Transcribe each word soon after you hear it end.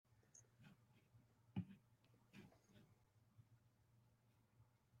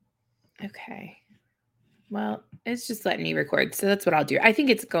Okay. Well, it's just letting me record, so that's what I'll do. I think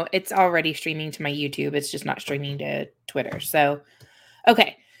it's already streaming to my YouTube. It's just not streaming to Twitter. So,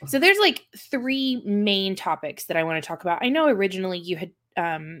 okay. So there's like three main topics that I want to talk about. I know originally you had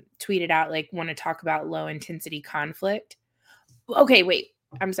tweeted out like want to talk about low intensity conflict. Okay, wait.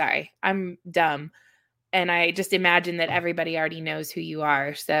 I'm sorry. I'm dumb. And I just imagine that everybody already knows who you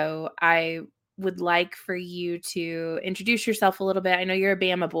are. So I would like for you to introduce yourself a little bit. I know you're a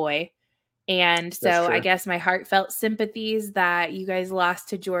Bama boy. And That's so I true. guess my heartfelt sympathies that you guys lost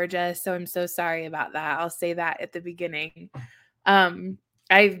to Georgia. So I'm so sorry about that. I'll say that at the beginning. Um,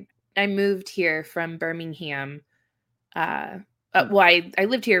 I moved here from Birmingham. Uh, I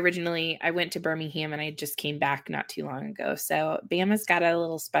lived here originally. I went to Birmingham and I just came back not too long ago. So Bama's got a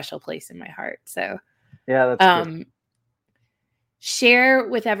little special place in my heart. So Yeah, that's good. um, share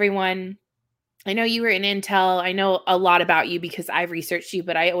with everyone. I know you were in Intel. I know a lot about you because I've researched you,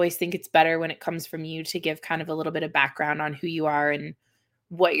 but I always think it's better when it comes from you to give kind of a little bit of background on who you are and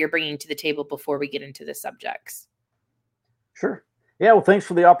what you're bringing to the table before we get into the subjects. Sure. Yeah, well, thanks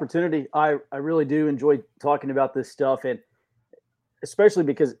for the opportunity. I really do enjoy talking about this stuff, and especially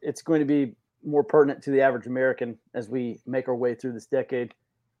because it's going to be more pertinent to the average American as we make our way through this decade.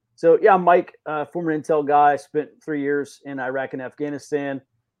 So, yeah, I'm Mike, former Intel guy, spent 3 years in Iraq and Afghanistan,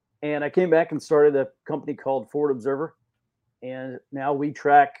 and I came back and started a company called Forward Observer, and now we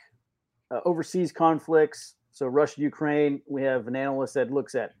track overseas conflicts. So, Russia, Ukraine. We have an analyst that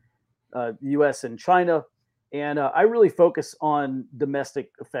looks at U.S. and China. And I really focus on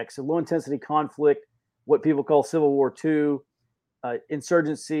domestic effects, so low intensity conflict, what people call Civil War II,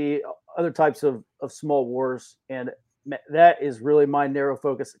 insurgency, other types of small wars. And that is really my narrow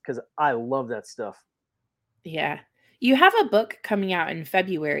focus because I love that stuff. Yeah. You have a book coming out in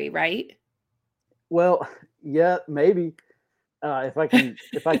February, right? Well, yeah, maybe if I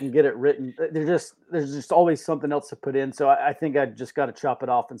can get it written. There's just always something else to put in. So I think I just got to chop it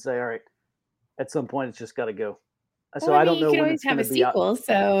off and say, all right, at some point it's just got to go. Well, So I I mean, don't you know could when always it's going have to a be out. sequel.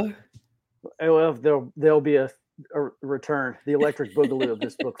 So, Well, there'll be a return, the electric boogaloo of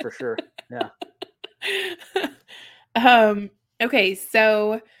this book for sure. Yeah. um, okay.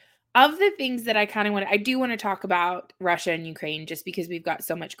 So, of the things that I do want to talk about Russia and Ukraine just because we've got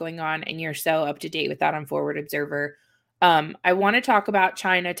so much going on and you're so up to date with that on Forward Observer. I want to talk about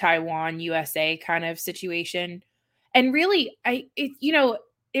China, Taiwan, USA kind of situation. And really,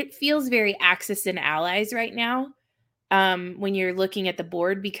 it feels very Axis and allies right now. When you're looking at the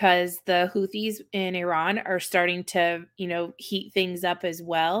board because the Houthis in Iran are starting to, heat things up as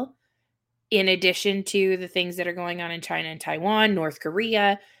well, in addition to the things that are going on in China and Taiwan, North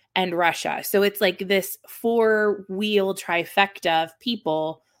Korea, and Russia. So it's like this four-wheel trifecta of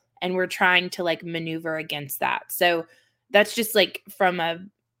people, and we're trying to like maneuver against that. So that's just like from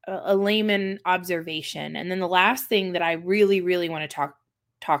a layman observation. And then the last thing that I really, really want to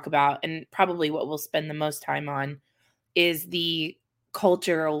talk about, and probably what we'll spend the most time on, is the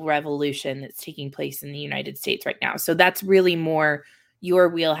cultural revolution that's taking place in the United States right now. So that's really more your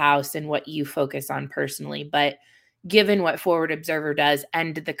wheelhouse and what you focus on personally. But given what Forward Observer does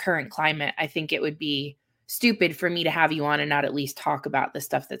and the current climate, I think it would be stupid for me to have you on and not at least talk about the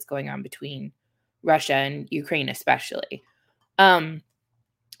stuff that's going on between Russia and Ukraine, especially. Um,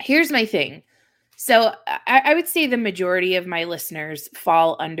 Here's my thing. So I would say the majority of my listeners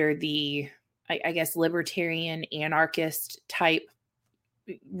fall under the, I guess, libertarian anarchist type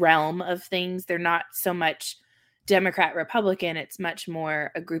realm of things. They're not so much Democrat, Republican. It's much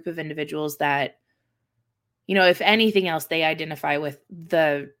more a group of individuals that, if anything else, they identify with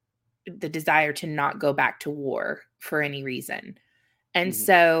the desire to not go back to war for any reason. And Mm-hmm.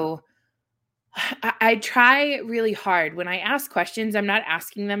 so I try really hard when I ask questions. I'm not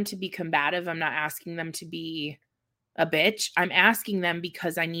asking them to be combative. I'm not asking them to be a bitch. I'm asking them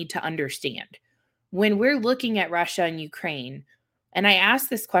because I need to understand. When we're looking at Russia and Ukraine, and I ask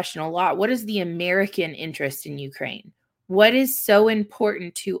this question a lot, what is the American interest in Ukraine? What is so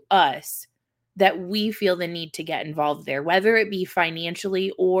important to us that we feel the need to get involved there, whether it be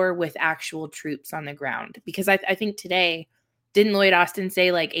financially or with actual troops on the ground? Because I think today, didn't Lloyd Austin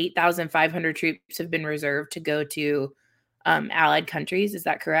say like 8,500 troops have been reserved to go to allied countries? Is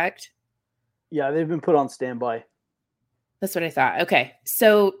that correct? Yeah, they've been put on standby. That's what I thought. Okay.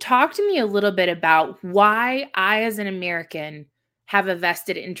 So talk to me a little bit about why I, as an American, have a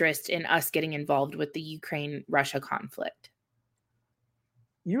vested interest in us getting involved with the Ukraine Russia conflict.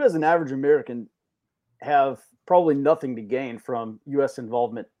 You, as an average American, have probably nothing to gain from U.S.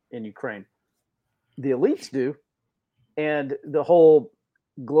 involvement in Ukraine. The elites do, and the whole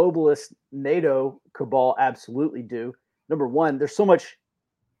globalist NATO cabal absolutely do. Number one, there's so much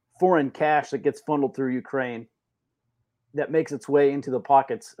foreign cash that gets funneled through Ukraine that makes its way into the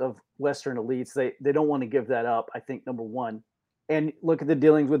pockets of Western elites. They don't want to give that up, I think, number one. And look at the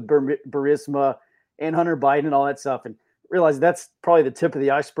dealings with Burisma and Hunter Biden and all that stuff, and realize that's probably the tip of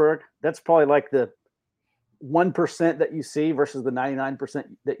the iceberg. That's probably like the 1% that you see versus the 99%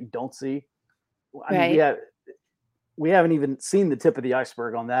 that you don't see. I mean, we haven't even seen the tip of the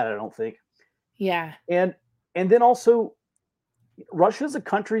iceberg on that, I don't think. Yeah. And then also, Russia is a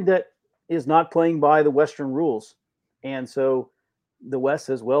country that is not playing by the Western rules. And so the West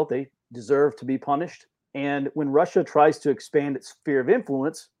says, well, they deserve to be punished. And when Russia tries to expand its sphere of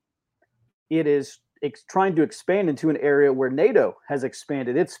influence, it is trying to expand into an area where NATO has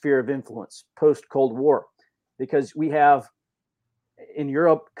expanded its sphere of influence post-Cold War. Because we have, in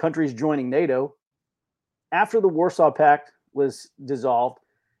Europe, countries joining NATO after the Warsaw Pact was dissolved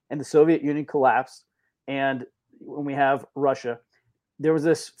and the Soviet Union collapsed. And when we have Russia, there was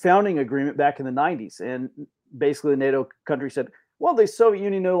this founding agreement back in the 90s. And basically the NATO country said, well, the Soviet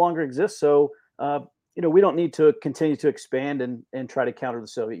Union no longer exists. So, we don't need to continue to expand and try to counter the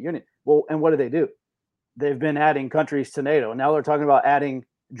Soviet Union. Well, and what do? They've been adding countries to NATO. And now they're talking about adding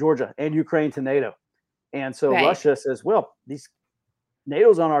Georgia and Ukraine to NATO. And so Russia says, well, these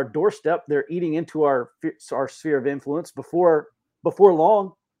NATO's on our doorstep. They're eating into our sphere of influence. Before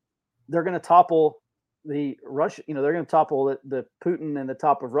long, they're going to topple the Russia. They're going to topple the Putin and the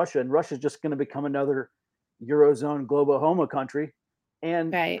top of Russia, and Russia's just going to become another Eurozone global homo country.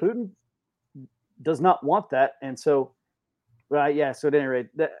 And Putin does not want that. And so, yeah. So at any rate,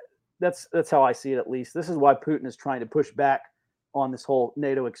 that's how I see it. At least this is why Putin is trying to push back on this whole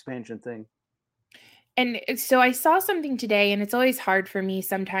NATO expansion thing. And so I saw something today, and it's always hard for me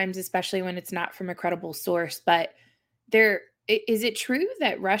sometimes, especially when it's not from a credible source, but is it true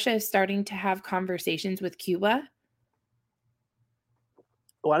that Russia is starting to have conversations with Cuba?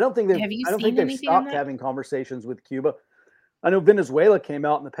 Well, I don't think they've stopped having conversations with Cuba. I know Venezuela came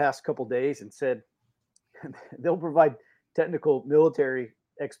out in the past couple of days and said they'll provide technical military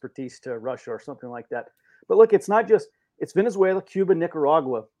expertise to Russia or something like that. But look, it's Venezuela, Cuba,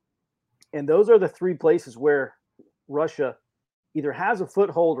 Nicaragua. And those are the three places where Russia either has a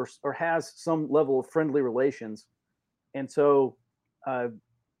foothold or has some level of friendly relations. And so, yeah,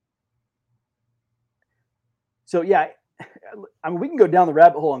 I mean, we can go down the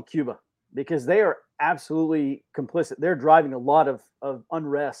rabbit hole on Cuba because they are absolutely complicit. They're driving a lot of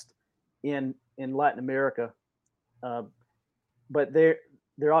unrest in Latin America. But they're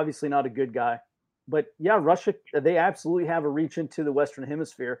obviously not a good guy. But yeah, Russia, they absolutely have a reach into the Western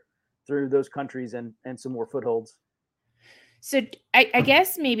Hemisphere through those countries and some more footholds. So I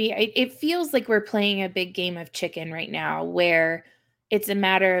guess maybe it feels like we're playing a big game of chicken right now where it's a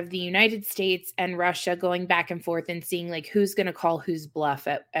matter of the United States and Russia going back and forth and seeing like who's going to call whose bluff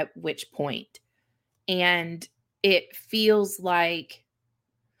at which point. And it feels like,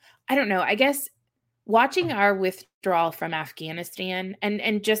 I don't know, I guess watching our withdrawal from Afghanistan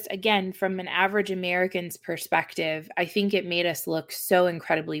and just again, from an average American's perspective, I think it made us look so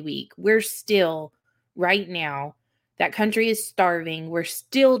incredibly weak. We're still right now, that country is starving. We're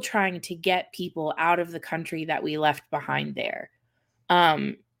still trying to get people out of the country that we left behind there.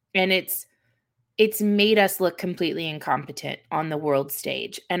 And it's made us look completely incompetent on the world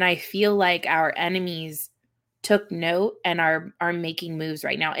stage. And I feel like our enemies took note and are making moves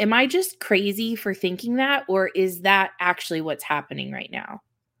right now. Am I just crazy for thinking that, or is that actually what's happening right now?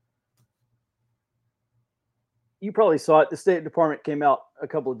 You probably saw it. The State Department came out a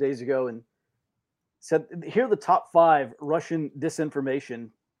couple of days ago and said, here are the top 5 Russian disinformation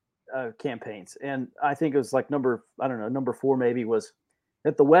campaigns. And I think it was like number 4 maybe was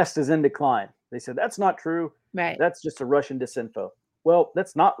that the West is in decline. They said, that's not true. Right. That's just a Russian disinfo. Well,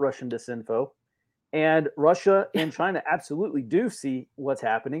 that's not Russian disinfo. And Russia and China absolutely do see what's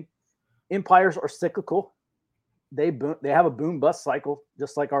happening. Empires are cyclical. They have a boom bust cycle,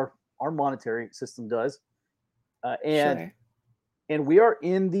 just like our monetary system does. And we are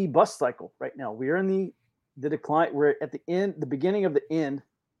in the bust cycle right now. We are in the decline. We're at the beginning of the end,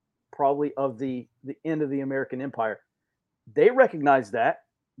 probably of the end of the American empire. They recognize that.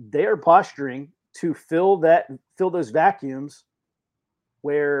 They are posturing to fill those vacuums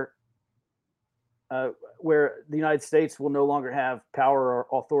where the United States will no longer have power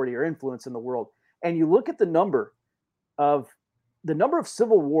or authority or influence in the world. And you look at the number of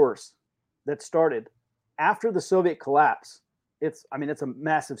civil wars that started after the Soviet collapse. It's a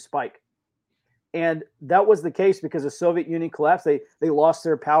massive spike. And that was the case because the Soviet Union collapsed. They lost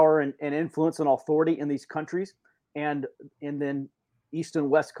their power and influence and authority in these countries. And then East and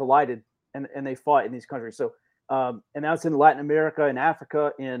West collided and they fought in these countries. So and that's in Latin America, in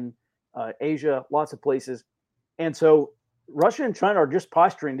Africa, in Asia, lots of places. And so Russia and China are just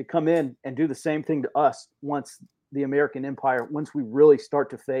posturing to come in and do the same thing to us once the American empire, once we really start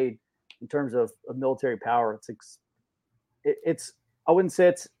to fade in terms of military power. It's I wouldn't say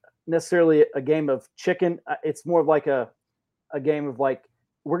it's necessarily a game of chicken. It's more of like a game of like,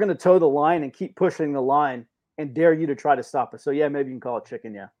 we're going to toe the line and keep pushing the line and dare you to try to stop us. So yeah, maybe you can call it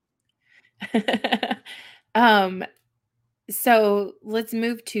chicken. Yeah. So let's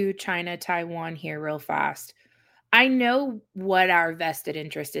move to China, Taiwan here real fast. I know what our vested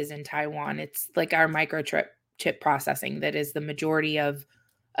interest is in Taiwan. It's like our microchip processing that is the majority of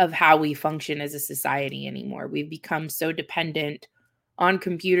how we function as a society anymore. We've become so dependent on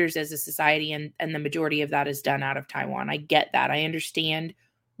computers as a society, and the majority of that is done out of Taiwan. I get that. I understand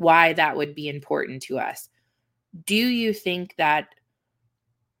why that would be important to us. Do you think that,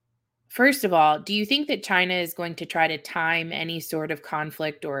 first of all, do you think that China is going to try to time any sort of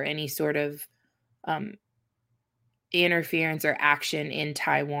conflict or any sort of interference or action in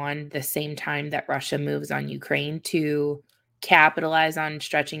Taiwan the same time that Russia moves on Ukraine to capitalize on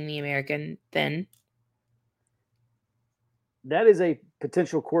stretching the American thin? That is a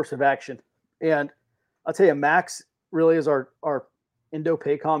potential course of action. And I'll tell you, Max really is our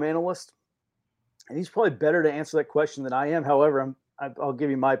Indo-PACOM analyst. And he's probably better to answer that question than I am. However, I'll give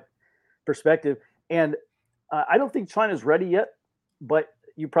you my perspective. And I don't think China's ready yet, but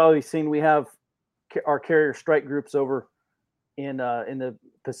you've probably seen we have our carrier strike groups over in the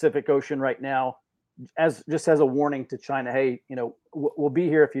Pacific Ocean right now, as a warning to China. Hey, we'll be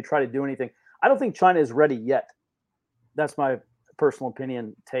here if you try to do anything. I don't think China is ready yet. That's my personal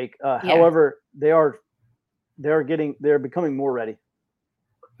opinion take. However, they're becoming more ready.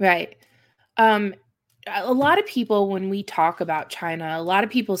 Right. A lot of people, when we talk about China, a lot of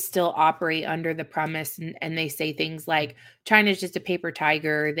people still operate under the premise and they say things like China's just a paper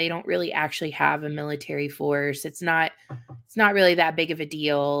tiger. They don't really actually have a military force. It's not really that big of a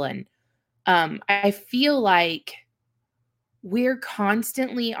deal. And I feel like we're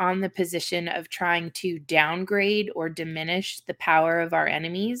constantly on the position of trying to downgrade or diminish the power of our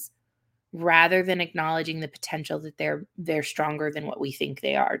enemies rather than acknowledging the potential that they're stronger than what we think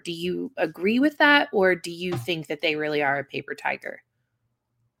they are. Do you agree with that, or do you think that they really are a paper tiger?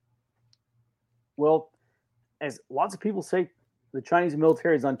 Well, as lots of people say, the Chinese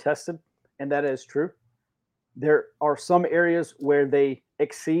military is untested, and that is true. There are some areas where they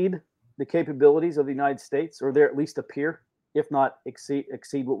exceed the capabilities of the United States, or they at least appear, if not exceed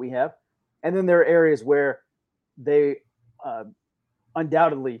what we have. And then there are areas where they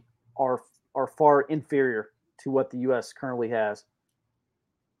undoubtedly are far inferior to what the U.S. currently has.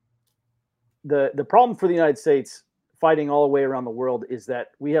 The problem for the United States fighting all the way around the world is that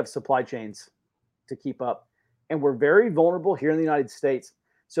we have supply chains to keep up, and we're very vulnerable here in the United States.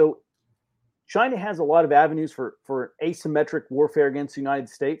 So China has a lot of avenues for asymmetric warfare against the United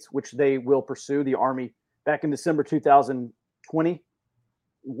States, which they will pursue. The Army back in December 2020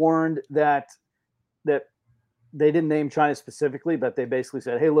 warned that they didn't name China specifically, but they basically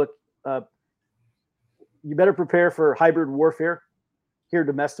said, hey, look, you better prepare for hybrid warfare here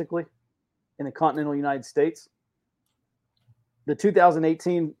domestically in the continental United States. The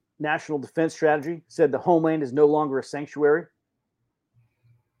 2018 National Defense Strategy said the homeland is no longer a sanctuary.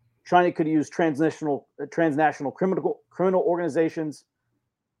 China could use transnational criminal organizations,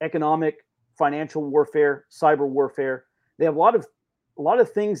 economic, financial warfare, cyber warfare. They have a lot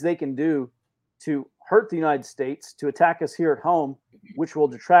of things they can do to hurt the United States, to attack us here at home, which will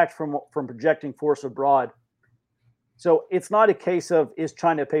detract from projecting force abroad. So it's not a case of, is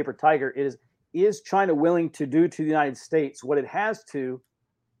China a paper tiger? It is China willing to do to the United States what it has to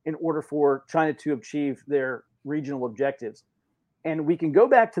in order for China to achieve their regional objectives? And we can go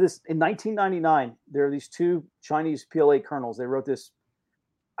back to this. In 1999, there are these two Chinese PLA colonels. They wrote this,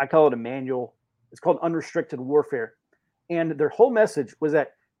 I call it a manual. It's called Unrestricted Warfare. And their whole message was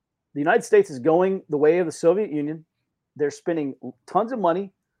that the United States is going the way of the Soviet Union. They're spending tons of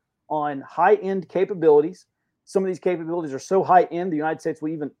money on high-end capabilities. Some of these capabilities are so high-end, the United States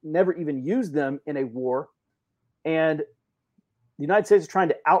will never even use them in a war. And the United States is trying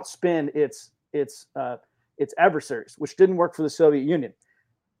to outspend its adversaries, which didn't work for the Soviet Union.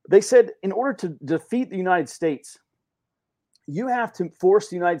 They said, in order to defeat the United States, you have to force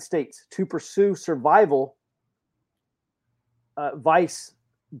the United States to pursue survival vice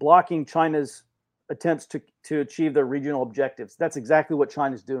blocking China's attempts to achieve their regional objectives. That's exactly what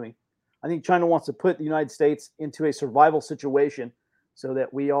China's doing. I think China wants to put the United States into a survival situation so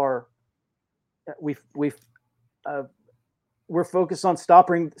that we're focused on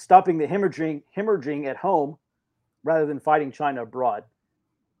stopping the hemorrhaging at home rather than fighting China abroad.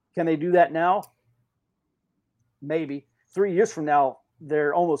 Can they do that now? Maybe. 3 years from now,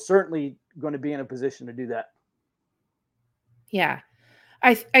 they're almost certainly going to be in a position to do that. Yeah.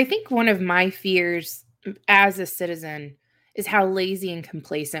 I think one of my fears as a citizen is how lazy and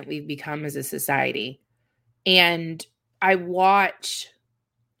complacent we've become as a society. And I watch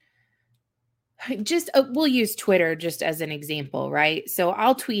we'll use Twitter just as an example, right? So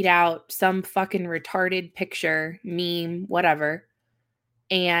I'll tweet out some fucking retarded picture, meme, whatever,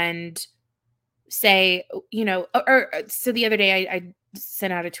 and say, so the other day I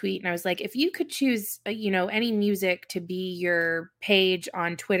sent out a tweet and I was like, if you could choose, any music to be your page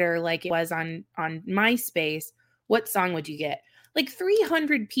on Twitter, like it was on MySpace, what song would you get? Like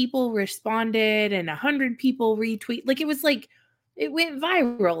 300 people responded and 100 people retweet. Like it was like, it went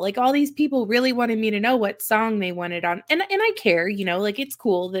viral. Like all these people really wanted me to know what song they wanted on. And I care, like it's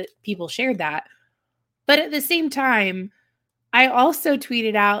cool that people shared that. But at the same time, I also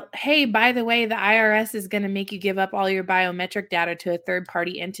tweeted out, hey, by the way, the IRS is going to make you give up all your biometric data to a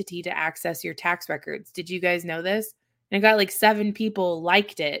third-party entity to access your tax records. Did you guys know this? And I got like 7 people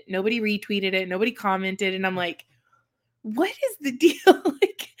liked it. Nobody retweeted it. Nobody commented. And I'm like, what is the deal?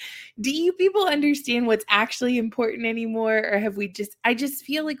 Like, do you people understand what's actually important anymore? Or have we I just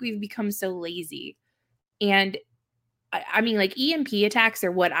feel like we've become so lazy. And I mean, like EMP attacks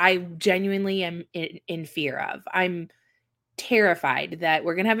are what I genuinely am in fear of. I'm terrified that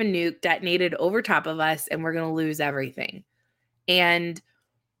we're going to have a nuke detonated over top of us and we're going to lose everything. And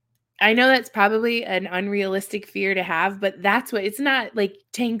I know that's probably an unrealistic fear to have, but that's what, it's not like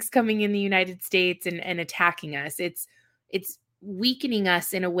tanks coming in the United States and attacking us. It's weakening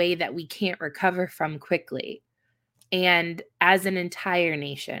us in a way that we can't recover from quickly. And as an entire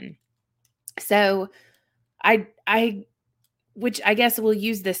nation. So which I guess we'll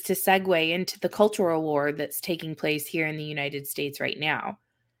use this to segue into the cultural war that's taking place here in the United States right now.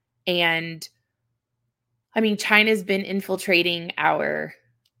 And I mean, China's been infiltrating our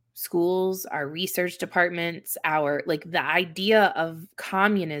schools, our research departments, the idea of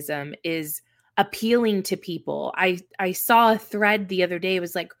communism is appealing to people. I saw a thread the other day. It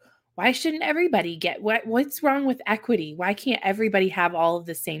was like, why shouldn't everybody get what's wrong with equity? Why can't everybody have all of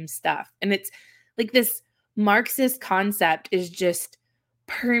the same stuff? And it's like this Marxist concept is just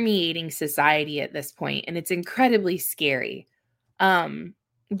permeating society at this point, and it's incredibly scary.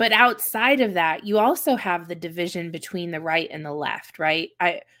 But outside of that, you also have the division between the right and the left, right?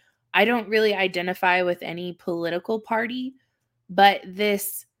 I don't really identify with any political party, but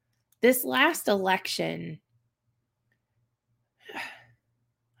this last election,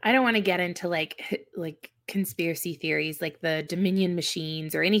 I don't want to get into like conspiracy theories like the Dominion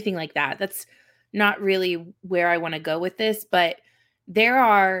machines or anything like that. That's not really where I want to go with this, but there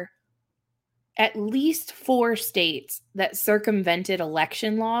are at least 4 states that circumvented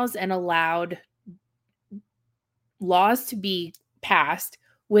election laws and allowed laws to be passed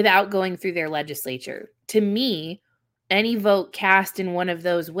without going through their legislature. To me, any vote cast in one of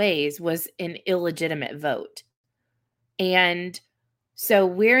those ways was an illegitimate vote. And so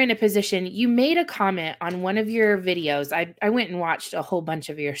we're in a position, you made a comment on one of your videos. I went and watched a whole bunch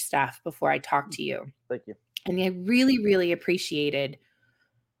of your stuff before I talked to you. Thank you. And I really, really appreciated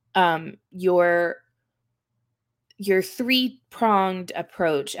your 3-pronged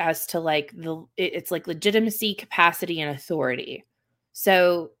approach as to it's like legitimacy, capacity, and authority.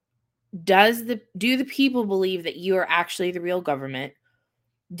 So do the people believe that you are actually the real government?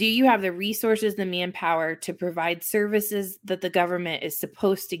 Do you have the resources, the manpower to provide services that the government is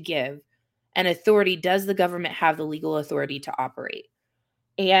supposed to give? And authority, does the government have the legal authority to operate?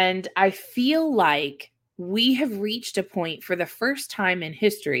 And I feel like we have reached a point for the first time in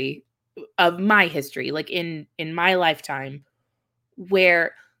history of my history, like in my lifetime,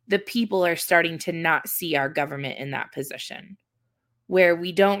 where the people are starting to not see our government in that position, where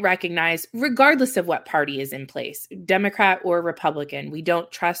we don't recognize, regardless of what party is in place, Democrat or Republican, we don't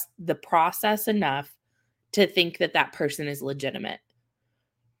trust the process enough to think that that person is legitimate.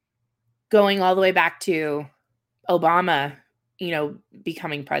 Going all the way back to Obama,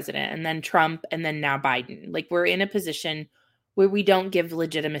 becoming president, and then Trump, and then now Biden. Like, we're in a position where we don't give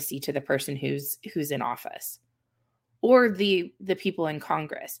legitimacy to the person who's in office or the people in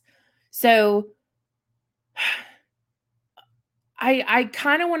Congress. So I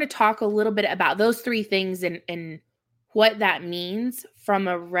kind of want to talk a little bit about those 3 things and what that means from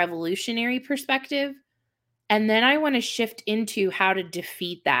a revolutionary perspective. And then I want to shift into how to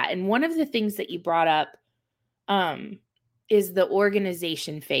defeat that. And one of the things that you brought up is the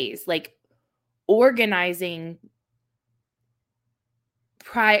organization phase, like organizing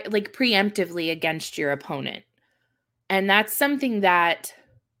preemptively against your opponent. And that's something that,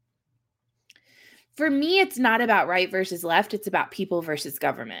 for me, it's not about right versus left. It's about people versus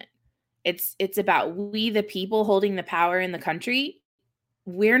government. It's about we, the people, holding the power in the country.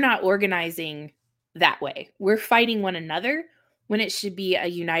 We're not organizing that way. We're fighting one another when it should be a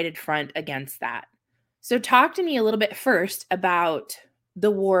united front against that. So talk to me a little bit first about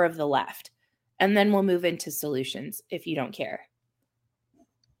the war of the left, and then we'll move into solutions if you don't care.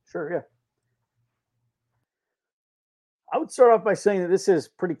 Sure, yeah. I would start off by saying that this is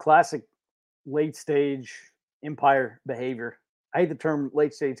pretty classic late stage empire behavior. I hate the term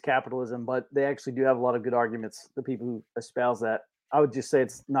late stage capitalism, but they actually do have a lot of good arguments, the people who espouse that. I would just say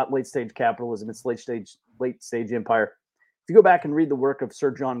it's not late stage capitalism, it's late stage empire. If you go back and read the work of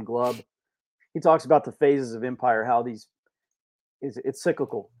Sir John Glubb, he talks about the phases of empire, how it's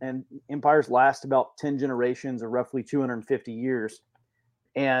cyclical, and empires last about 10 generations or roughly 250 years,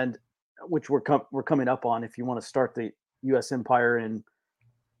 and which we're coming up on. If you want to start the U.S. empire in,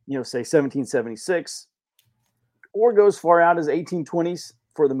 say 1776, or goes far out as 1820s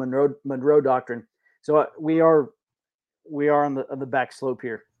for the Monroe Doctrine. So we are on the back slope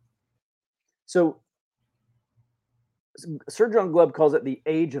here. So Sir John Glubb calls it the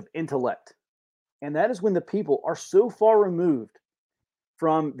age of intellect, and that is when the people are so far removed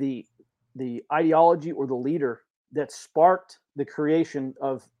from the ideology or the leader that sparked the creation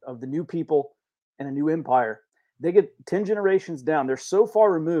of the new people and a new empire. They get 10 generations down. They're so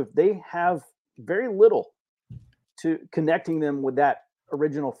far removed. They have very little to connecting them with that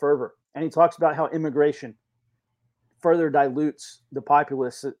original fervor. And he talks about how immigration further dilutes the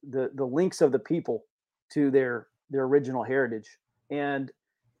populace, the links of the people to their original heritage. And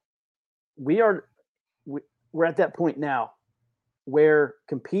we're at that point now where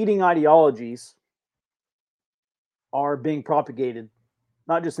competing ideologies are being propagated,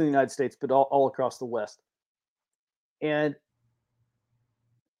 not just in the United States, but all across the West. And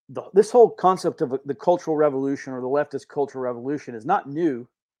this whole concept of the Cultural Revolution or the leftist cultural revolution is not new.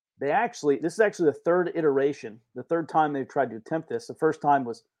 This is actually the third iteration, the third time they've tried to attempt this. The first time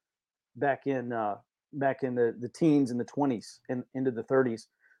was back in the teens and the 20s and into the 30s,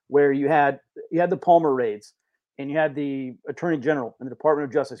 where you had the Palmer raids, and you had the Attorney General and the Department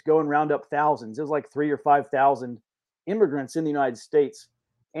of Justice go and round up thousands. It was like 3,000 or 5,000 immigrants in the United States,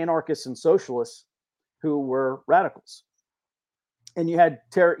 anarchists and socialists who were radicals. And you had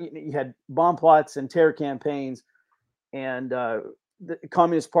bomb plots and terror campaigns, and the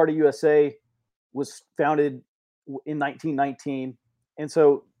Communist Party USA was founded in 1919. And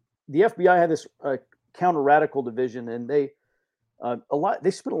so the FBI had this counter radical division, and they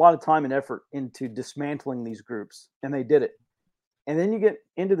spent a lot of time and effort into dismantling these groups, and they did it. And then you get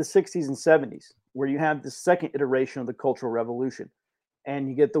into the 60s and 70s, where you have the second iteration of the Cultural Revolution, and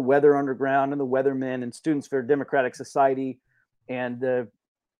you get the Weather Underground and the Weathermen and Students for Democratic Society and the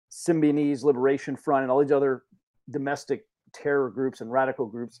Symbionese Liberation Front and all these other domestic terror groups and radical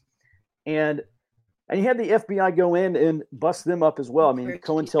groups. And you had the FBI go in and bust them up as well. I mean,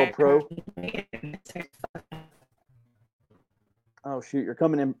 COINTELPRO. Oh, shoot. You're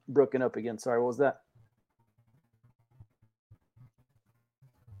coming in broken up again. Sorry, what was that?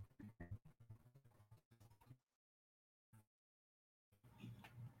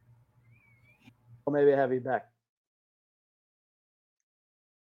 Well, maybe I have you back.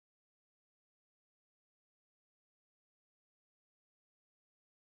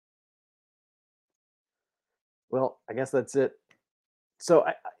 Well, I guess that's it. So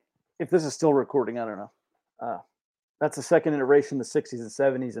if this is still recording, I don't know. That's the second iteration, the 60s and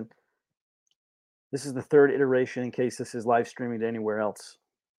 70s. And this is the third iteration in case this is live streaming to anywhere else.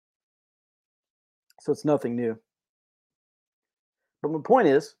 So it's nothing new. But my point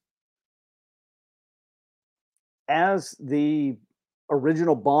is, as the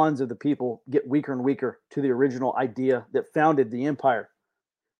original bonds of the people get weaker and weaker to the original idea that founded the empire,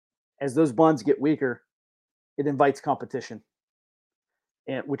 as those bonds get weaker, it invites competition,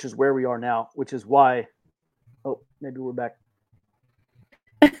 and which is where we are now, which is why, oh, maybe we're back.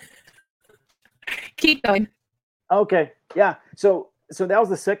 Keep going. Okay. Yeah. So that was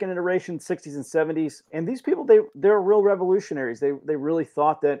the second iteration, 60s and 70s. And these people, they're real revolutionaries. They really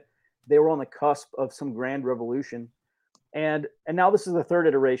thought that they were on the cusp of some grand revolution. And now this is the third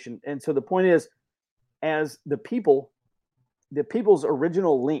iteration. And so the point is, as the people's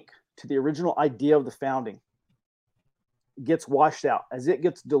original link to the original idea of the founding gets washed out, as it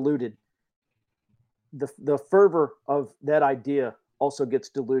gets diluted, the fervor of that idea also gets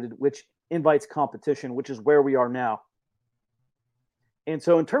diluted, which invites competition, which is where we are now. And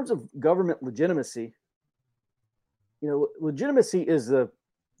so in terms of government legitimacy, legitimacy is the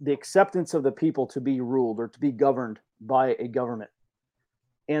the acceptance of the people to be ruled or to be governed by a government.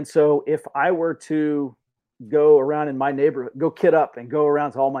 And so if I were to go around in my neighborhood, go kid up and go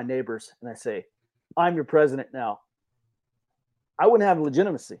around to all my neighbors and I say, I'm your president now, I wouldn't have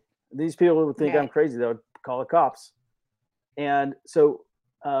legitimacy. These people would think I'm crazy. They would call the cops. And so,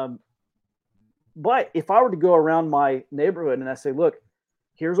 but if I were to go around my neighborhood and I say, look,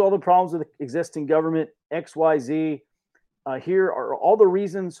 here's all the problems with the existing government, XYZ. Here are all the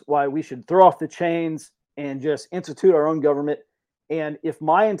reasons why we should throw off the chains and just institute our own government. And if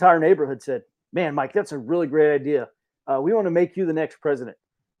my entire neighborhood said, man, Mike, that's a really great idea. We want to make you the next president.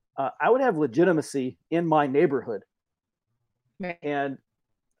 I would have legitimacy in my neighborhood. Right. And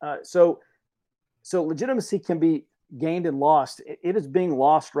so legitimacy can be gained and lost. It is being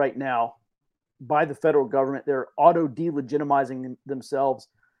lost right now by the federal government. They're auto delegitimizing themselves.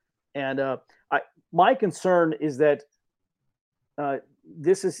 And my concern is that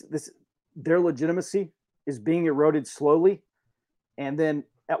their legitimacy is being eroded slowly. And then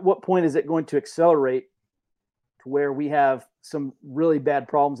at what point is it going to accelerate to where we have some really bad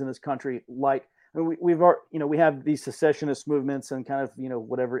problems in this country? Like, I mean, we have these secessionist movements and kind of,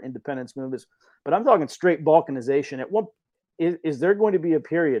 whatever independence movements, but I'm talking straight balkanization. At what is there going to be a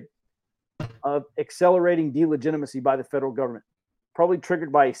period of accelerating delegitimacy by the federal government, probably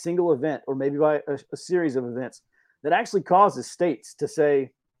triggered by a single event or maybe by a series of events that actually causes states to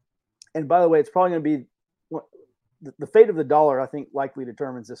say, and by the way, it's probably going to be the fate of the dollar, I think, likely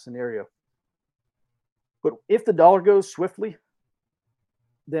determines this scenario. But if the dollar goes swiftly,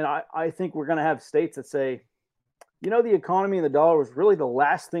 then I think we're going to have states that say, the economy and the dollar was really the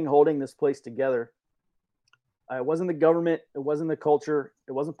last thing holding this place together. It wasn't the government. It wasn't the culture.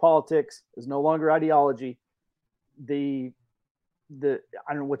 It wasn't politics. It was no longer ideology. The I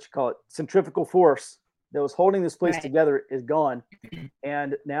don't know what you call it, centrifugal force that was holding this place together is gone.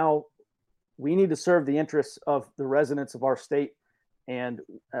 And now we need to serve the interests of the residents of our state and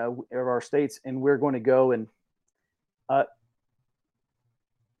of our states. And we're going to go and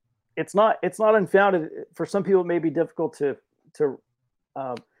it's not unfounded. For some people, it may be difficult to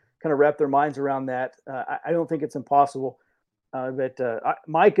kind of wrap their minds around that. I don't think it's impossible.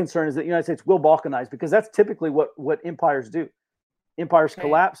 My concern is that the United States will balkanize, because that's typically what empires do. Empires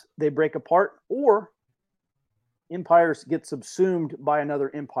collapse, they break apart, or empires get subsumed by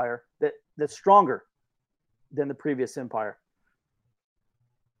another empire that's stronger than the previous empire.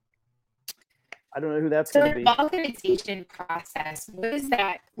 I don't know who that's going to be. So the balkanization process, what does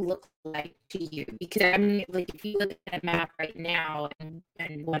that look like to you? Because I mean, like, if you look at a map right now and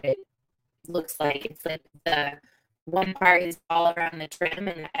what it looks like, it's like the one part is all around the trim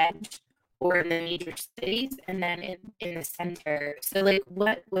and the edge, or the major cities, and then in the center. So, like,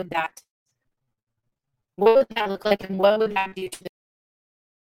 what would that look like, and what would that do to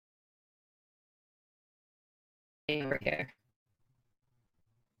the over here?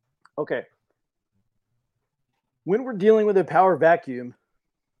 Okay. When we're dealing with a power vacuum,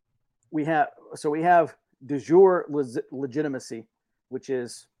 we have de jure legitimacy, which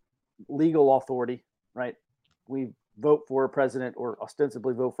is legal authority, right? We vote for a president, or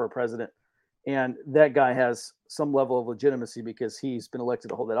ostensibly vote for a president, and that guy has some level of legitimacy because he's been elected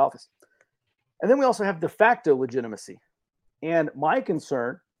to hold that office. And then we also have de facto legitimacy. And my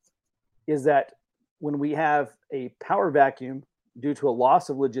concern is that when we have a power vacuum due to a loss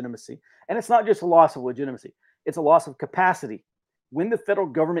of legitimacy, and it's not just a loss of legitimacy, it's a loss of capacity. When the federal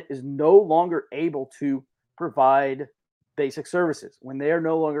government is no longer able to provide basic services, when they are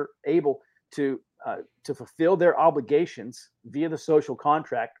no longer able to fulfill their obligations via the social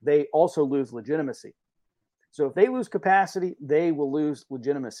contract, they also lose legitimacy. So if they lose capacity, they will lose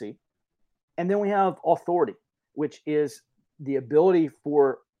legitimacy. And then we have authority, which is the ability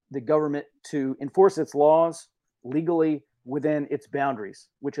for the government to enforce its laws legally within its boundaries,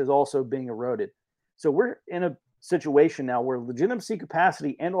 which is also being eroded. So we're in a situation now where legitimacy,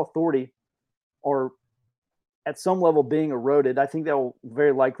 capacity, and authority are at some level being eroded. I think that will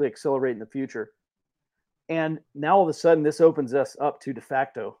very likely accelerate in the future. And now all of a sudden, this opens us up to de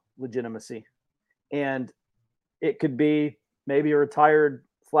facto legitimacy. And it could be maybe a retired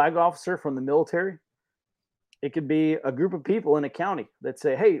flag officer from the military. It could be a group of people in a county that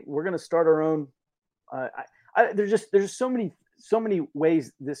say, hey, we're going to start our own. There's just so many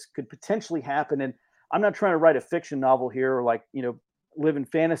ways this could potentially happen. And I'm not trying to write a fiction novel here or live in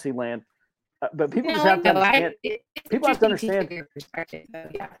fantasy land. But people just have to understand. People have to understand.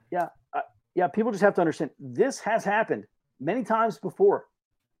 Yeah. People just have to understand this has happened many times before,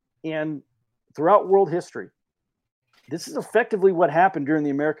 and throughout world history. This is effectively what happened during the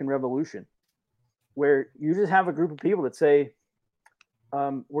American Revolution, where you just have a group of people that say,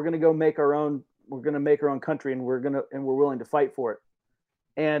 we're going to go make our own. We're going to make our own country, and we're willing to fight for it.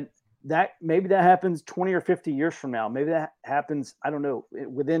 And that maybe that happens 20 or 50 years from now. Maybe that happens, I don't know,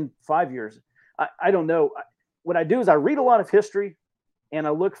 within 5 years. I don't know. What I do is I read a lot of history, and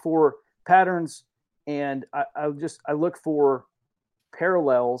I look for patterns, and I look for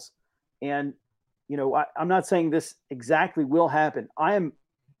parallels. And I'm not saying this exactly will happen. I am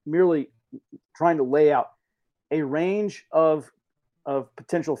merely trying to lay out a range of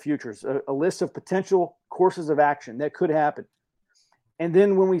potential futures, a list of potential courses of action that could happen. And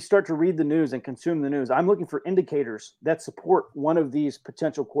then when we start to read the news and consume the news, I'm looking for indicators that support one of these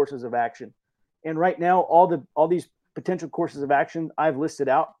potential courses of action. And right now, all these potential courses of action I've listed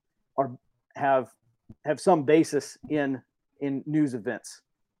out have some basis in news events,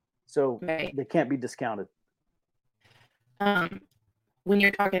 so Right. they can't be discounted. When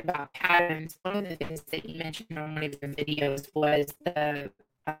you're talking about patterns, one of the things that you mentioned on one of your videos was the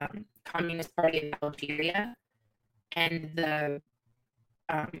Communist Party of Algeria and the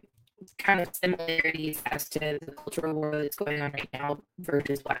kind of similarities as to the cultural war that's going on right now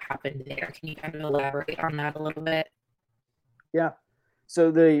versus what happened there. Can you kind of elaborate on that a little bit? Yeah.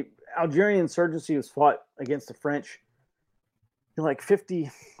 So the Algerian insurgency was fought against the French in like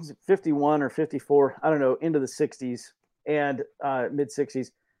 51 or 54, I don't know, into the 60s and mid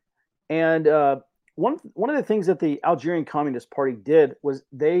 60s. And one of the things that the Algerian Communist Party did was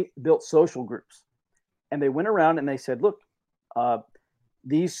they built social groups. And they went around and they said, look,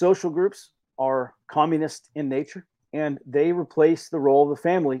 these social groups are communist in nature, and they replace the role of the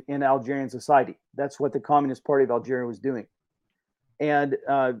family in Algerian society. That's what the Communist Party of Algeria was doing. And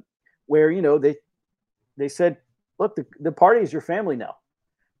where, they said, look, the party is your family now.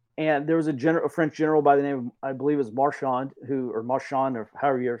 And there was a French general by the name of, I believe it was Marchand, or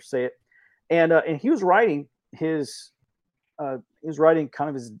however you say it. And he was writing kind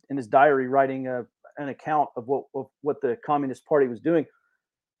of in his diary, writing an account of what the Communist Party was doing.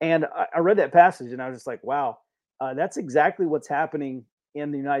 And I read that passage and I was just like, wow, that's exactly what's happening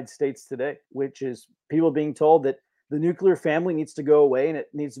in the United States today, which is people being told that the nuclear family needs to go away and it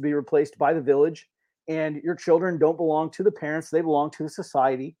needs to be replaced by the village. And your children don't belong to the parents, they belong to the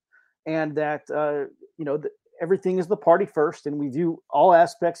society. And that, everything is the party first. And we view all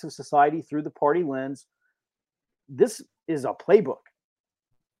aspects of society through the party lens. This is a playbook.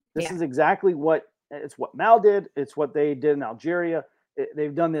 This is exactly what Mao did. It's what they did in Algeria.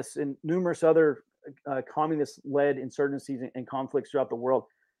 They've done this in numerous other communist-led insurgencies and conflicts throughout the world.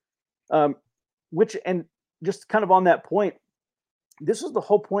 And just kind of on that point, this was the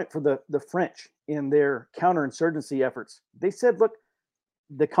whole point for the French in their counterinsurgency efforts. They said, look,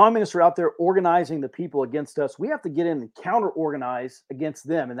 the communists are out there organizing the people against us. We have to get in and counter-organize against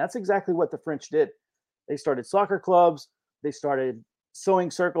them. And that's exactly what the French did. They started soccer clubs. They started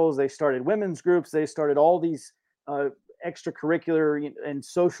sewing circles. They started women's groups. They started all these extracurricular and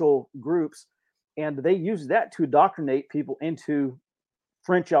social groups, and they used that to indoctrinate people into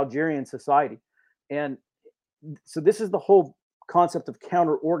French Algerian society. And so this is the whole concept of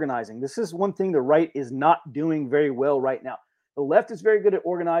counter-organizing. This is one thing the right is not doing very well right now. The left is very good at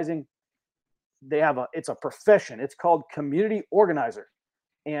organizing. It's a profession. It's called community organizer,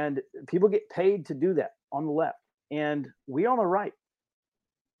 and people get paid to do that on the left. And we on the right,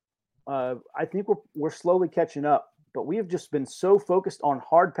 I think we're slowly catching up. But we have just been so focused on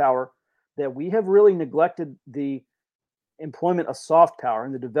hard power that we have really neglected the employment of soft power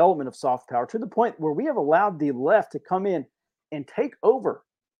and the development of soft power, to the point where we have allowed the left to come in and take over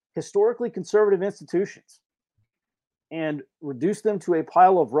historically conservative institutions and reduce them to a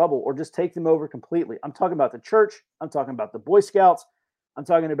pile of rubble, or just take them over completely. I'm talking about the church. I'm talking about the Boy Scouts. I'm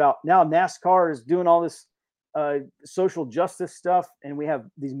talking about now NASCAR is doing all this social justice stuff, and we have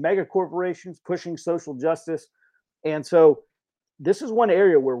these mega corporations pushing social justice. And so this is one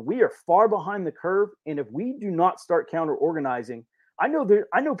area where we are far behind the curve. And if we do not start counter organizing, I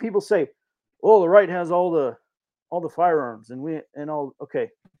know people say, "Oh, the right has all the firearms,"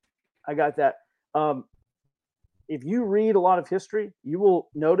 okay, I got that. If you read a lot of history, you will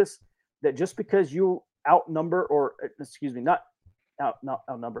notice that just because you outnumber, not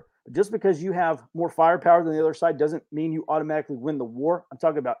outnumber, but just because you have more firepower than the other side doesn't mean you automatically win the war. I'm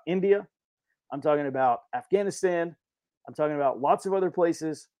talking about India. I'm talking about Afghanistan. I'm talking about lots of other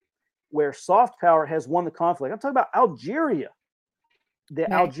places where soft power has won the conflict. I'm talking about Algeria,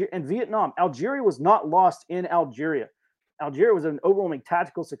 and Vietnam. Algeria was not lost in Algeria. Algeria was an overwhelming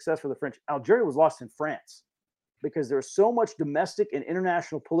tactical success for the French. Algeria was lost in France because there was so much domestic and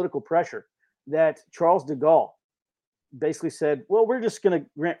international political pressure that Charles de Gaulle basically said, well, we're just going to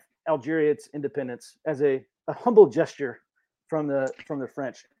grant Algeria its independence as a humble gesture from the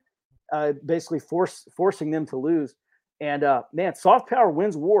French, basically forcing them to lose. And man, soft power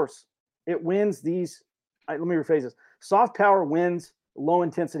wins wars. It wins these. Let me rephrase this: soft power wins low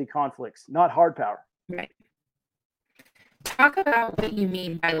intensity conflicts, not hard power. Right. Talk about what you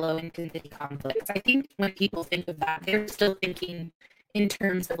mean by low intensity conflicts. I think when people think of that, they're still thinking in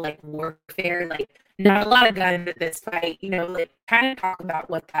terms of like warfare, like not a lot of guns at this fight, like kind of talk about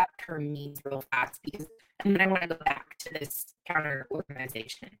what that term means real fast, because and then I want to go back to this counter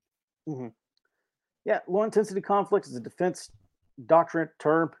organization. Mm-hmm. Yeah, low intensity conflicts is a defense doctrine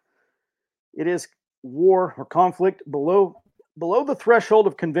term. It is war or conflict below the threshold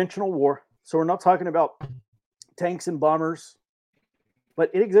of conventional war. So we're not talking about tanks and bombers, but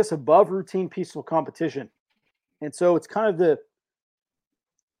it exists above routine peaceful competition. And so it's kind of the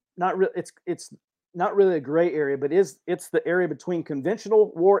it's not really a gray area, but it's the area between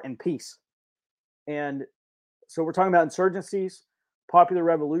conventional war and peace. And so we're talking about insurgencies, popular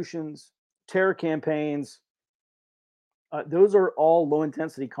revolutions, terror campaigns. Those are all low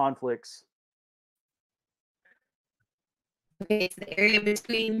intensity conflicts. Okay, it's the area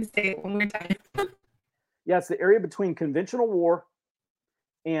between, say it one more time. Yeah, it's the area between conventional war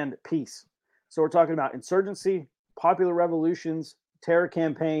and peace. So we're talking about insurgency, popular revolutions, terror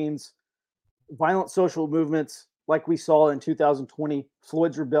campaigns, violent social movements like we saw in 2020.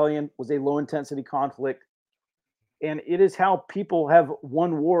 Floyd's Rebellion was a low intensity conflict. And it is how people have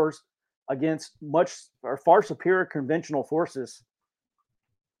won wars against much or far superior conventional forces.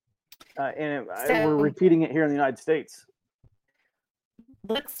 And we're repeating it here in the United States.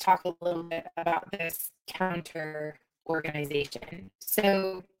 Let's talk a little bit about this counter organization.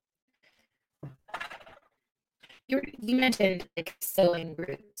 So you mentioned like sewing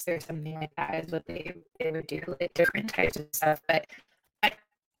groups or something like that is what they would do, like different types of stuff. But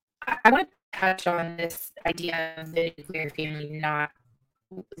I want to touch on this idea of the nuclear family, not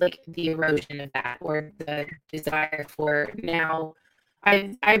like the erosion of that or the desire for now.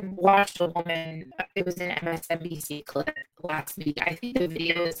 I watched a woman, it was an MSNBC clip last week. I think the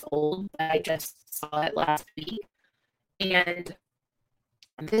video is old, but I just saw it last week. And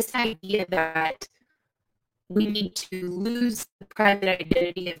this idea that we need to lose the private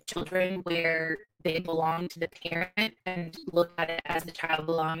identity of children where they belong to the parent and look at it as a child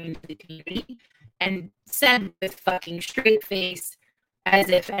belonging to the community, and said with fucking straight face as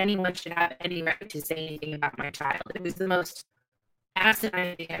if anyone should have any right to say anything about my child. It was the most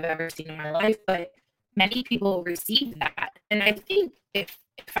asinine thing I've ever seen in my life, but many people receive that. And I think if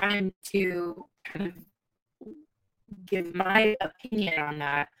I'm to kind of give my opinion on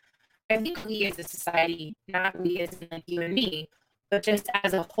that, I think we as a society, not we as in like you and me, but just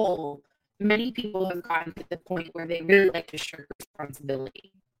as a whole, many people have gotten to the point where they really like to shirk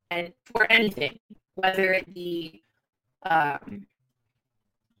responsibility. And for anything, whether it be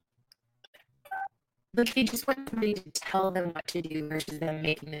like they just want somebody to tell them what to do versus them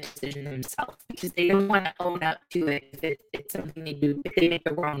making the decision themselves, because they don't want to own up to it if it's something they do, if they make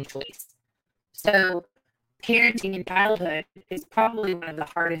the wrong choice. So parenting in childhood is probably one of the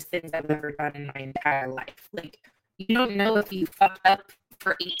hardest things I've ever done in my entire life. Like, you don't know if you fucked up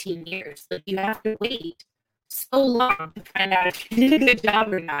for 18 years. Like, you have to wait so long to find out if you did a good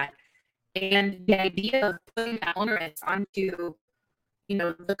job or not. And the idea of putting that onus onto,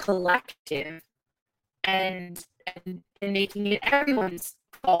 the collective and making it everyone's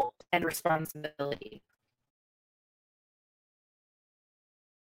fault and responsibility.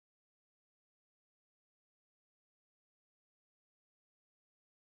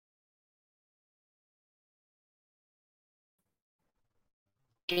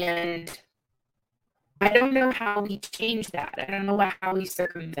 And I don't know how we change that. I don't know how we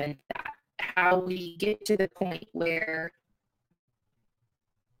circumvent that. How we get to the point where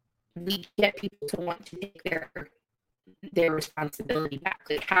we get people to want to take their responsibility back.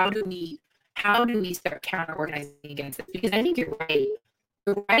 Like, how do we start counter organizing against it? Because I think you're right.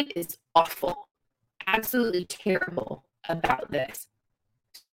 The right is awful, absolutely terrible about this.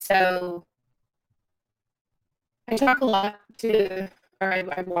 So I talk a lot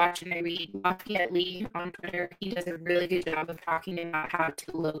I watch and I read Lafayette Lee on Twitter. He does a really good job of talking about how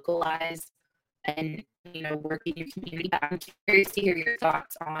to localize and, work in your community. I'm curious to hear your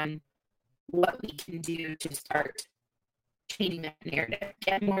thoughts on what we can do to start changing that narrative,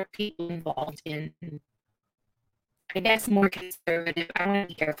 get more people involved in, I guess, more conservative. I want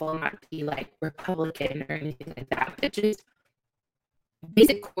to be careful not to be like Republican or anything like that, but just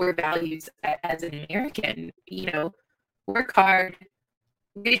basic core values as an American. Work hard,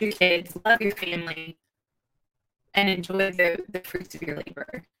 raise your kids, love your family, and enjoy the fruits of your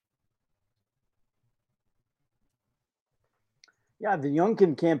labor. Yeah, the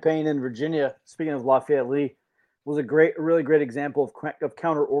Youngkin campaign in Virginia, speaking of Lafayette Lee, was really great example of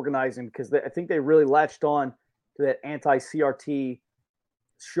counter organizing because I think they really latched on to that anti CRT,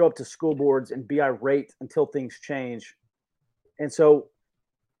 show up to school boards and be irate until things change. And so,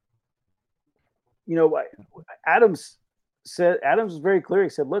 you know, Adams Adams was very clear. He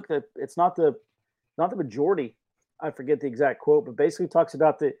said, "Look, that it's not the majority." I forget the exact quote, but basically talks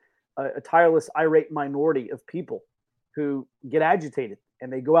about a tireless, irate minority of people who get agitated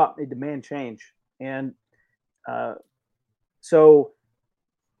and they go out and they demand change. And uh, so,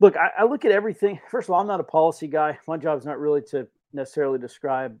 look, I look at everything. First of all, I'm not a policy guy. My job is not really to necessarily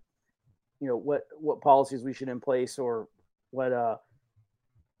describe, what policies we should in place or what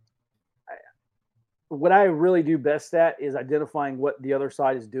what I really do best at is identifying what the other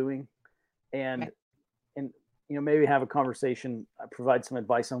side is doing and Right. and maybe have a conversation, provide some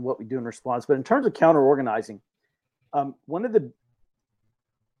advice on what we do in response. But in terms of counter organizing, one of the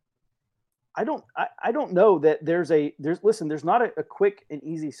I don't know that there's not a quick and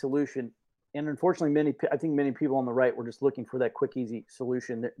easy solution, and unfortunately I think many people on the right were just looking for that quick easy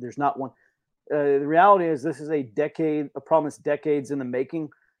solution. There's not one. The reality is this is a problem that's decades in the making,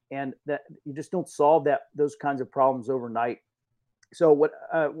 and that you just don't solve those kinds of problems overnight. So what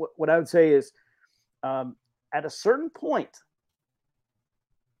I would say is, at a certain point,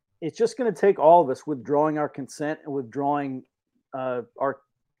 it's just going to take all of us withdrawing our consent and withdrawing our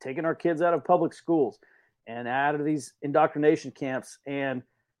taking our kids out of public schools and out of these indoctrination camps. And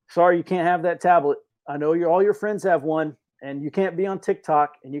sorry, you can't have that tablet. I know all your friends have one, and you can't be on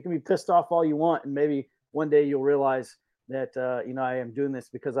TikTok, and you can be pissed off all you want, and maybe one day you'll realize that I am doing this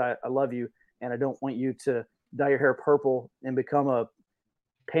because I love you, and I don't want you to dye your hair purple and become a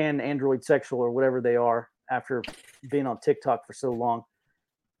pan android sexual or whatever they are after being on TikTok for so long.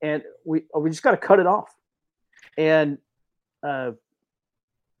 And we just got to cut it off. And I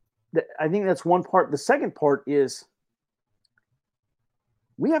think that's one part. The second part is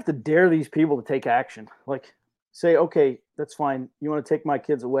we have to dare these people to take action. Like, say, okay, that's fine. You want to take my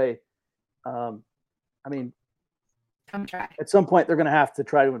kids away? I mean, Come try. at some point they're going to have to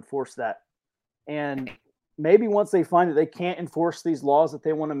try to enforce that. And maybe once they find that they can't enforce these laws that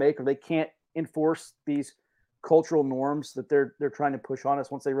they want to make, or they can't enforce these cultural norms that they're trying to push on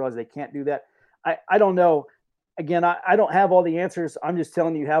us, once they realize they can't do that, I don't know. Again, I don't have all the answers. I'm just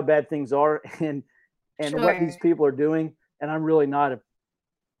telling you how bad things are and what these people are doing. And I'm really not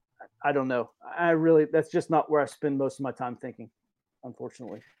I don't know. That's just not where I spend most of my time thinking,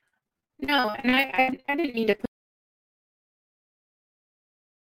 unfortunately. No, and I didn't mean to put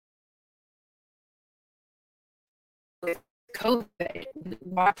with COVID,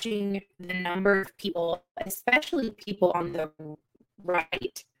 watching the number of people, especially people on the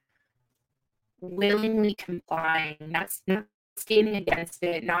right, willingly complying, not standing against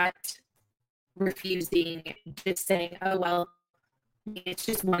it, not refusing, just saying, oh, well, it's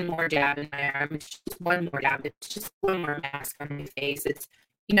just one more jab in my arm. It's just one more jab. It's just one more mask on my face. It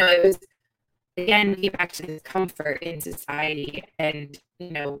was, again, we get back to this comfort in society. And,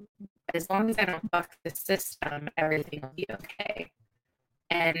 as long as I don't buck the system, everything will be okay.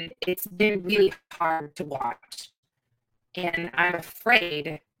 And it's been really hard to watch. And I'm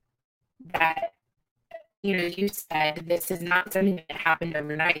afraid that, you said this is not something that happened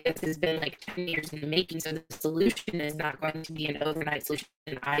overnight. This has been like 10 years in the making. So the solution is not going to be an overnight solution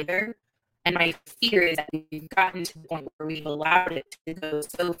either. And my fear is that we've gotten to the point where we've allowed it to go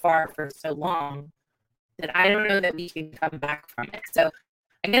so far for so long that I don't know that we can come back from it. So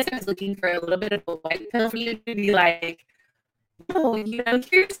I guess I was looking for a little bit of a white pill for you to be like, no,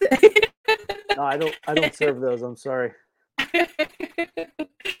 here's the No, I don't serve those. I'm sorry.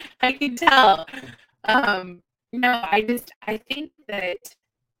 I can tell. No, I think that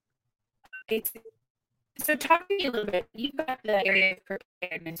it's, so talk to me a little bit. You've got the area of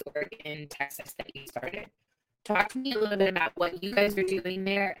preparedness work in Texas that you started. Talk to me a little bit about what you guys are doing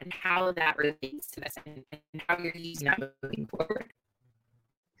there and how that relates to this and how you're using that moving forward.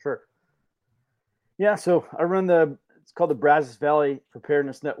 Sure. Yeah, so I run it's called the Brazos Valley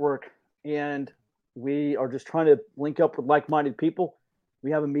Preparedness Network, and we are just trying to link up with like-minded people. We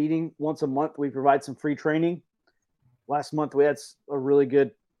have a meeting once a month. We provide some free training. Last month, we had a really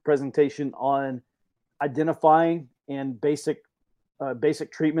good presentation on identifying and basic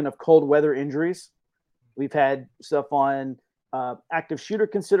treatment of cold weather injuries. We've had stuff on active shooter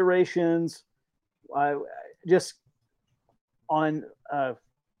considerations. Just on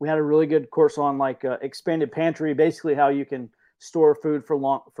we had a really good course on expanded pantry, basically how you can store food for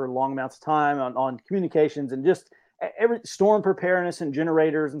long amounts of time, on communications, and just every storm preparedness and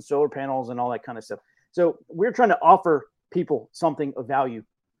generators and solar panels and all that kind of stuff. So we're trying to offer people something of value.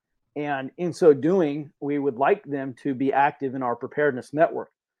 And in so doing, we would like them to be active in our preparedness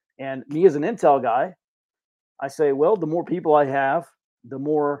network. And me as an intel guy, I say, well, the more people I have, the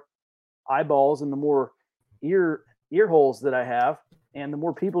more eyeballs and the more ear holes that I have, and the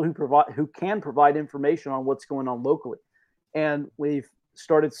more people who can provide information on what's going on locally. And we've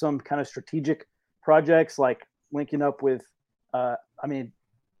started some kind of strategic projects like linking up with,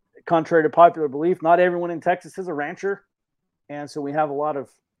 contrary to popular belief, not everyone in Texas is a rancher. And so we have a lot of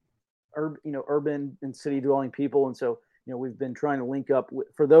urban and city dwelling people. And so, we've been trying to link up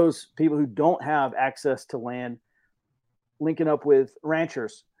for those people who don't have access to land, linking up with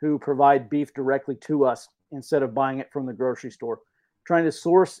ranchers who provide beef directly to us instead of buying it from the grocery store, trying to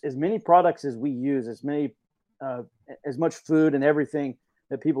source as many products as we use, as much food and everything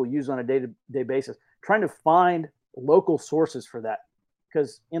that people use on a day-to-day basis, trying to find local sources for that.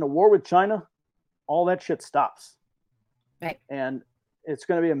 Because in a war with China, all that shit stops. Right. And it's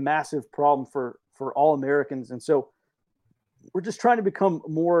going to be a massive problem for all Americans. And so we're just trying to become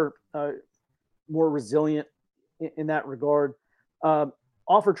more resilient in that regard.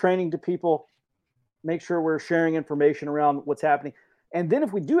 Offer training to people, make sure we're sharing information around what's happening. And then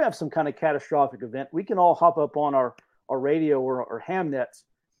if we do have some kind of catastrophic event, we can all hop up on our radio or ham nets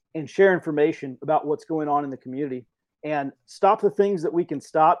and share information about what's going on in the community and stop the things that we can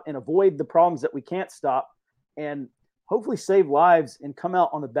stop and avoid the problems that we can't stop, and hopefully save lives and come out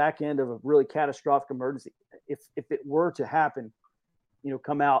on the back end of a really catastrophic emergency. If it were to happen,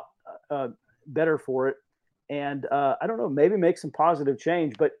 come out better for it. And I don't know, maybe make some positive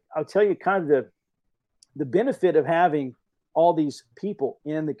change. But I'll tell you kind of the benefit of having all these people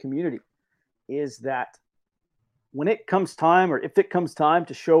in the community is that when it comes time, or if it comes time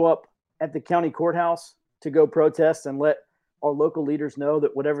to show up at the county courthouse to go protest and let our local leaders know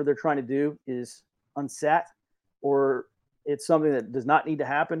that whatever they're trying to do is unsat or it's something that does not need to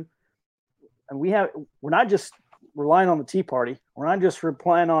happen. And we're not just relying on the Tea Party. We're not just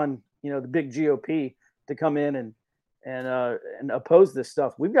relying on, the big GOP to come in and oppose this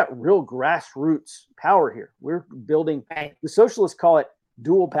stuff. We've got real grassroots power here. We're building, right. The socialists call it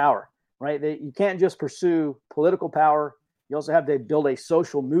dual power, right? You can't just pursue political power. You also have to build a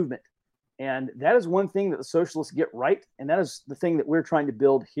social movement. And that is one thing that the socialists get right. And that is the thing that we're trying to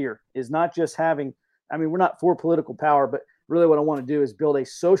build here, is not just having, we're not for political power, but really what I want to do is build a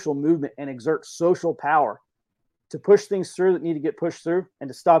social movement and exert social power to push things through that need to get pushed through and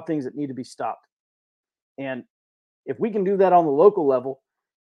to stop things that need to be stopped. And if we can do that on the local level,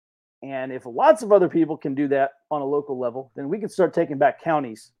 and if lots of other people can do that on a local level, then we can start taking back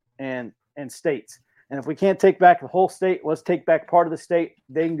counties and states. And if we can't take back the whole state, let's take back part of the state.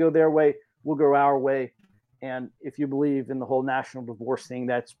 They can go their way, we'll go our way. And if you believe in the whole national divorce thing,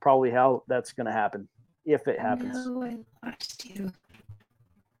 that's probably how that's going to happen, if it happens. No, I lost you.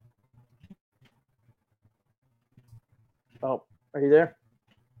 Oh, are you there?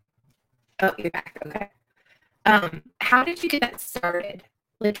 Oh, you're back. Okay. How did you get that started?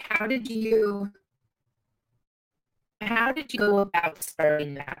 Like, how did you go about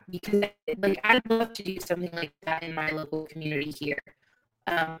starting that? Because, I'd love to do something like that in my local community here.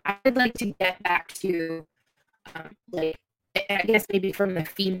 I'd like to get back to, I guess maybe from the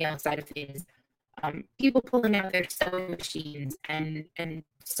female side of things, people pulling out their sewing machines and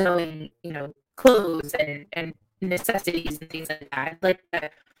sewing, clothes and necessities and things like that. I'd like to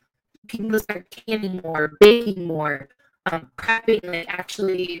people start canning more, baking more, prepping,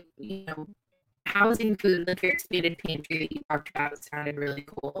 actually, housing food, like your expanded pantry that you talked about sounded really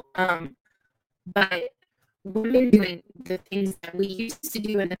cool. But women doing the things that we used to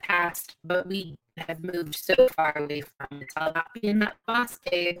do in the past, but we have moved so far away from. It's all about being that boss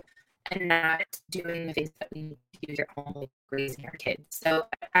babe and not doing the things that we need to do at home, like raising our kids. So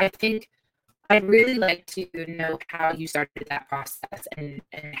I think I'd really like to know how you started that process and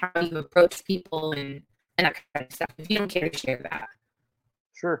how you approach people and that kind of stuff, if you don't care to share that.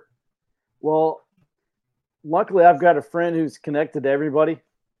 Sure. Well, luckily I've got a friend who's connected to everybody.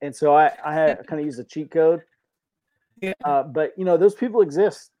 And so I kind of use a cheat code. Yeah. But, those people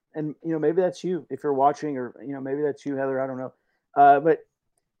exist. And, maybe that's you if you're watching, or, maybe that's you, Heather. I don't know. But,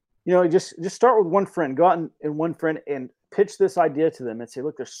 just start with one friend. Go out and one friend and pitch this idea to them and say,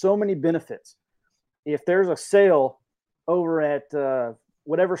 look, there's so many benefits. If there's a sale over at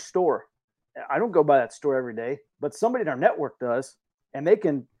whatever store, I don't go by that store every day, but somebody in our network does, and they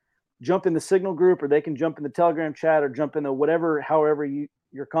can jump in the Signal group, or they can jump in the Telegram chat, or jump in the whatever, however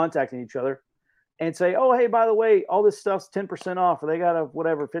you're contacting each other, and say, oh, hey, by the way, all this stuff's 10% off, or they got a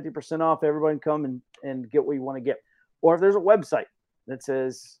whatever 50% off. Everybody can come and get what you want to get. Or if there's a website that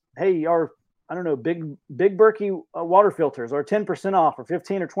says, hey, our I don't know, big Berkey water filters are 10% off or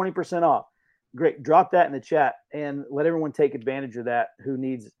 15 or 20% off. Great. Drop that in the chat and let everyone take advantage of that who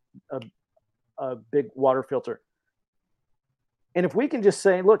needs a big water filter. And if we can just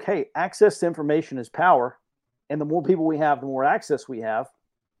say, look, hey, access to information is power, and the more people we have, the more access we have,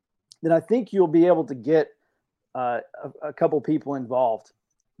 then I think you'll be able to get a couple people involved.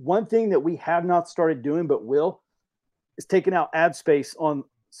 One thing that we have not started doing but will is taking out ad space on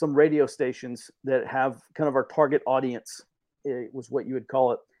some radio stations that have kind of our target audience, it was what you would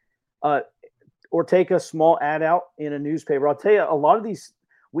call it, or take a small ad out in a newspaper. I'll tell you, a lot of these,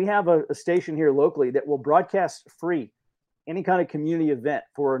 we have a station here locally that will broadcast free any kind of community event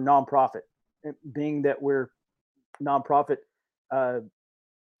for a nonprofit, being that we're nonprofit, that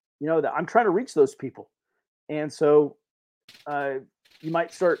I'm trying to reach those people. And so you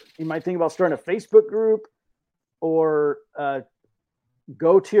might think about starting a Facebook group, or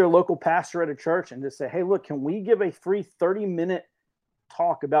go to your local pastor at a church and just say, hey, look, can we give a free 30-minute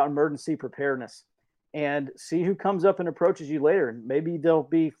talk about emergency preparedness, and see who comes up and approaches you later. And maybe there'll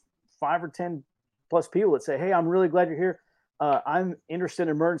be 5 or 10 plus people that say, hey, I'm really glad you're here. I'm interested in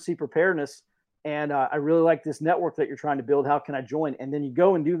emergency preparedness, and I really like this network that you're trying to build. How can I join? And then you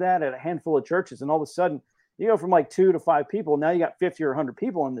go and do that at a handful of churches, and all of a sudden you go from like 2 to 5 people. Now you got 50 or 100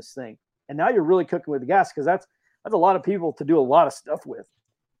 people in this thing, and now you're really cooking with the gas, because that's a lot of people to do a lot of stuff with.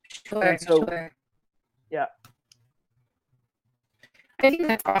 Sure. Yeah. I think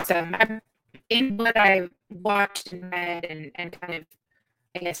that's awesome. In what I've watched and read and kind of,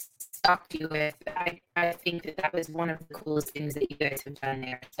 I guess, stalked you with, I think that was one of the coolest things that you guys have done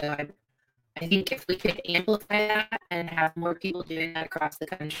there. So I think if we could amplify that and have more people doing that across the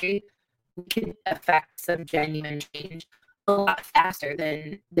country, we could affect some genuine change a lot faster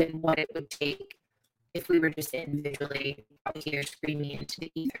than what it would take if we were just individually out here screaming into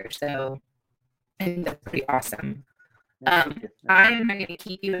the ether. So I think that's pretty awesome. I'm not going to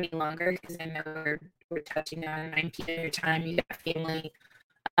keep you any longer, because I know we're touching on 19 at your time. You got family.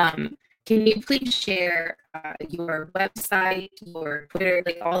 Can you please share your website, your Twitter,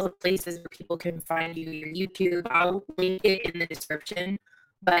 like all the places where people can find you, your YouTube? I'll link it in the description,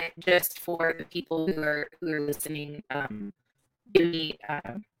 but just for the people who are listening, give me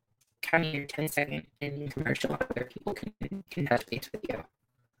kind of your 10-second commercial where people can touch base with you.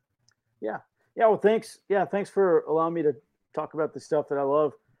 Yeah. Well, thanks. Yeah. Thanks for allowing me to talk about the stuff that I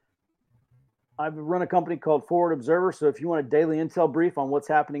love. I've run a company called Forward Observer. So if you want a daily intel brief on what's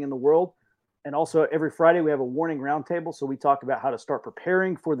happening in the world, and also every Friday we have a warning roundtable. So we talk about how to start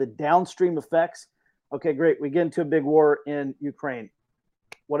preparing for the downstream effects. Okay, great. We get into a big war in Ukraine.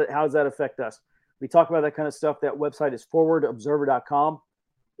 How does that affect us? We talk about that kind of stuff. That website is forwardobserver.com.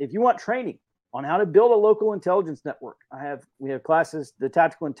 If you want training on how to build a local intelligence network, we have classes. The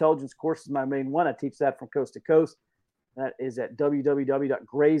tactical intelligence course is my main one. I teach that from coast to coast. That is at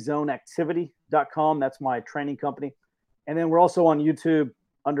www.grayzoneactivity.com. That's my training company. And then we're also on YouTube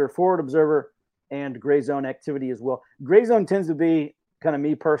under Forward Observer and Gray Zone Activity as well. Gray Zone tends to be kind of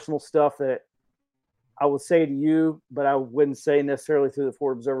me personal stuff that I will say to you, but I wouldn't say necessarily through the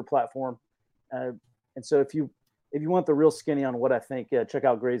Forward Observer platform. And so if you want the real skinny on what I think, check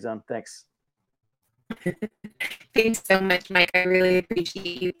out Gray Zone. Thanks. Thanks so much, Mike. I really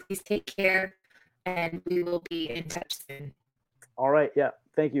appreciate you. Please take care, and we will be in touch soon. All right. Yeah.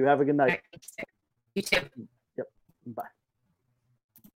 Thank you. Have a good night. Right, you too. Yep. Bye.